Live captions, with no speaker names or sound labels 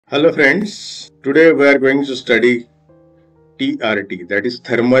Hello friends, today we are going to study TRT, that is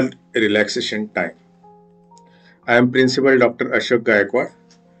Thermal Relaxation Time. I am Principal Dr. Ashoka Gaikwad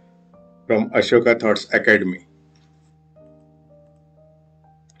from Ashokathoughts Academy.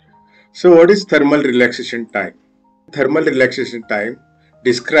 So what is thermal relaxation time? Thermal relaxation time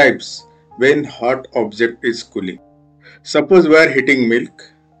describes when hot object is cooling. Suppose we are heating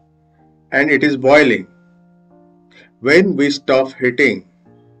milk and it is boiling. When we stop heating,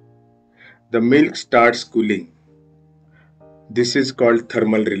 the milk starts cooling. This is called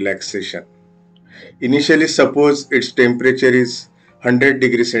thermal relaxation. Initially, suppose its temperature is 100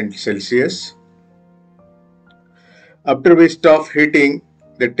 degrees Celsius. After we stop heating,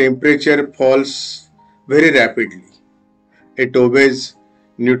 the temperature falls very rapidly. It obeys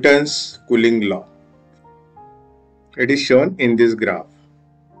Newton's cooling law. It is shown in this graph.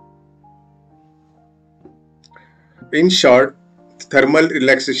 In short, thermal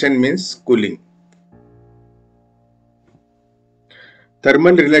relaxation means cooling.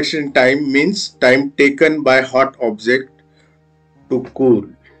 Thermal relaxation time means time taken by hot object to cool.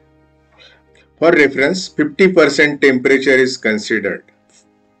 For reference, 50% temperature is considered.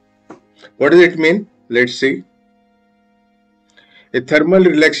 What does it mean? Let's see. A thermal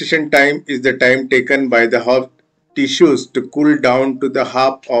relaxation time is the time taken by the hot tissues to cool down to the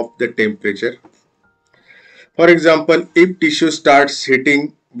half of the temperature. For example, if tissue starts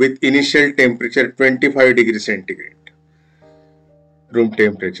heating with initial temperature 25 degrees centigrade, room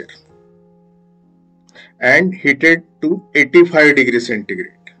temperature, and heated to 85 degrees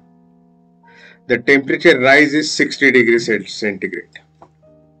centigrade, the temperature rises 60 degrees centigrade.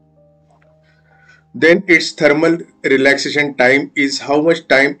 Then its thermal relaxation time is how much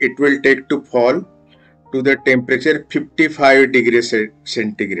time it will take to fall to the temperature 55 degrees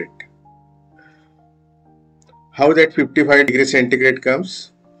centigrade. How that 55 degrees centigrade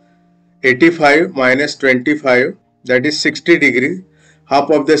comes? 85 minus 25, that is 60 degrees. Half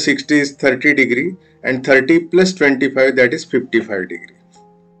of the 60 is 30 degree, and 30 plus 25, that is 55 degree.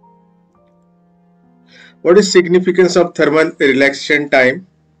 What is significance of thermal relaxation time?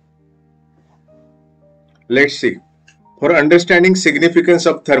 Let's see. For understanding significance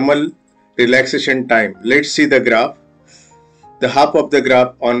of thermal relaxation time, let's see the graph. The half of the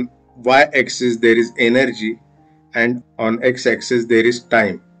graph, on y-axis there is energy and on x-axis there is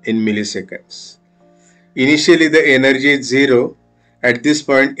time in milliseconds. Initially the energy is 0. At this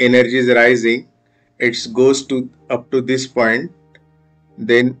point energy is rising. It goes to up to this point.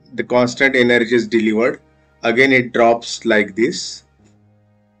 Then the constant energy is delivered. Again it drops like this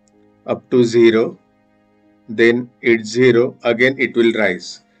up to 0. Then it's 0. Again it will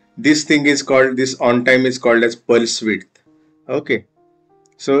rise. This thing is called, this on time is called as pulse width. Okay.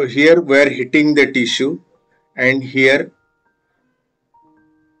 So here we are hitting the tissue, and here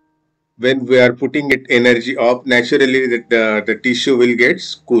when we are putting it energy off, naturally the tissue will get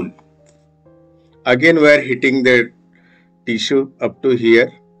cool. Again we are hitting the tissue up to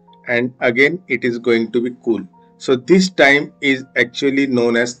here, and again it is going to be cool. So this time is actually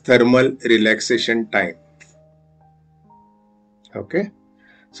known as thermal relaxation time. Okay.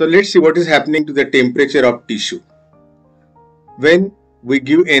 So let's see what is happening to the temperature of tissue. When we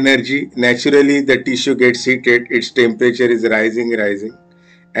give energy, naturally the tissue gets heated, its temperature is rising,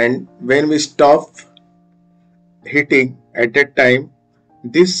 and when we stop heating, at that time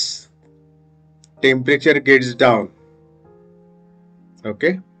this temperature gets down.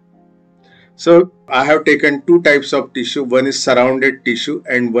 Okay. So I have taken two types of tissue. One is surrounded tissue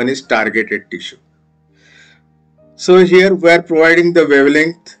and one is targeted tissue. So here we are providing the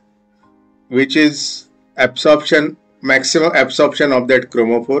wavelength, which is absorption, maximum absorption of that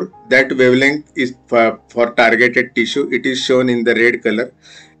chromophore. That wavelength is for targeted tissue. It is shown in the red color,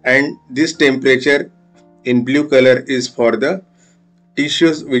 and this temperature in blue color is for the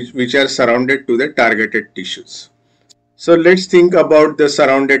tissues which are surrounded to the targeted tissues. So let's think about the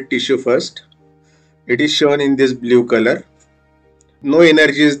surrounded tissue first. It is shown in this blue color. No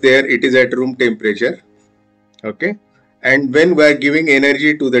energy is there. It is at room temperature. Okay. And when we are giving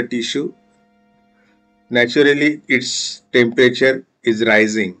energy to the tissue, naturally its temperature is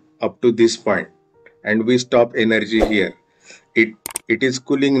rising up to this point, and we stop energy here. It is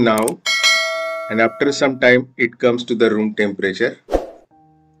cooling now, and after some time it comes to the room temperature.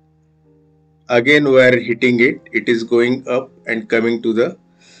 Again we are hitting it. It is going up and coming to the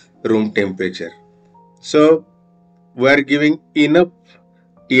room temperature. So we are giving enough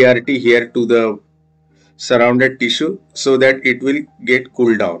TRT here to the surrounded tissue so that it will get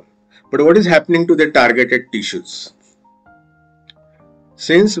cooled down. But what is happening to the targeted tissues?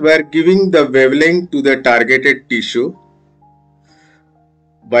 Since we are giving the wavelength to the targeted tissue,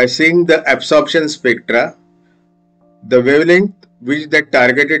 by seeing the absorption spectra, the wavelength which the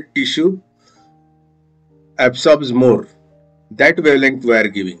targeted tissue absorbs more, that wavelength we are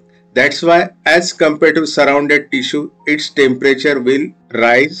giving. That's why as compared to surrounded tissue, its temperature will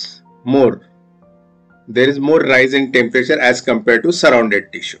rise more. There is more rise in temperature as compared to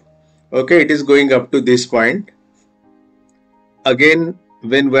surrounded tissue. Okay, it is going up to this point. Again,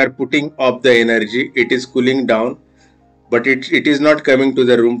 when we are putting up the energy, it is cooling down, but it is not coming to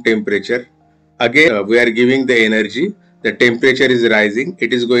the room temperature. Again, we are giving the energy, the temperature is rising,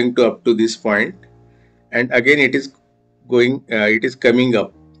 it is going to up to this point, and again it is coming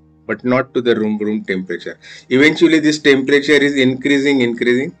up, but not to the room temperature. Eventually this temperature is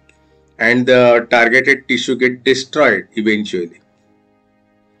increasing, and the targeted tissue get destroyed eventually.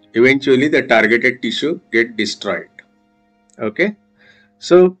 Eventually the targeted tissue get destroyed. Okay,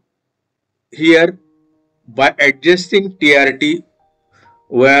 so here by adjusting TRT,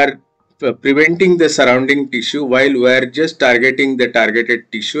 we are preventing the surrounding tissue while we are just targeting the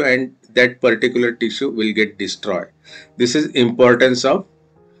targeted tissue, and that particular tissue will get destroyed. This is importance of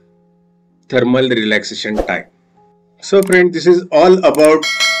thermal relaxation time. So friend, this is all about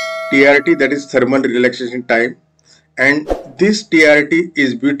TRT, that is thermal relaxation time, and this TRT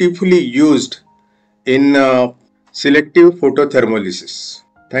is beautifully used in selective photothermolysis.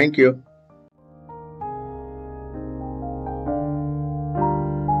 Thank you.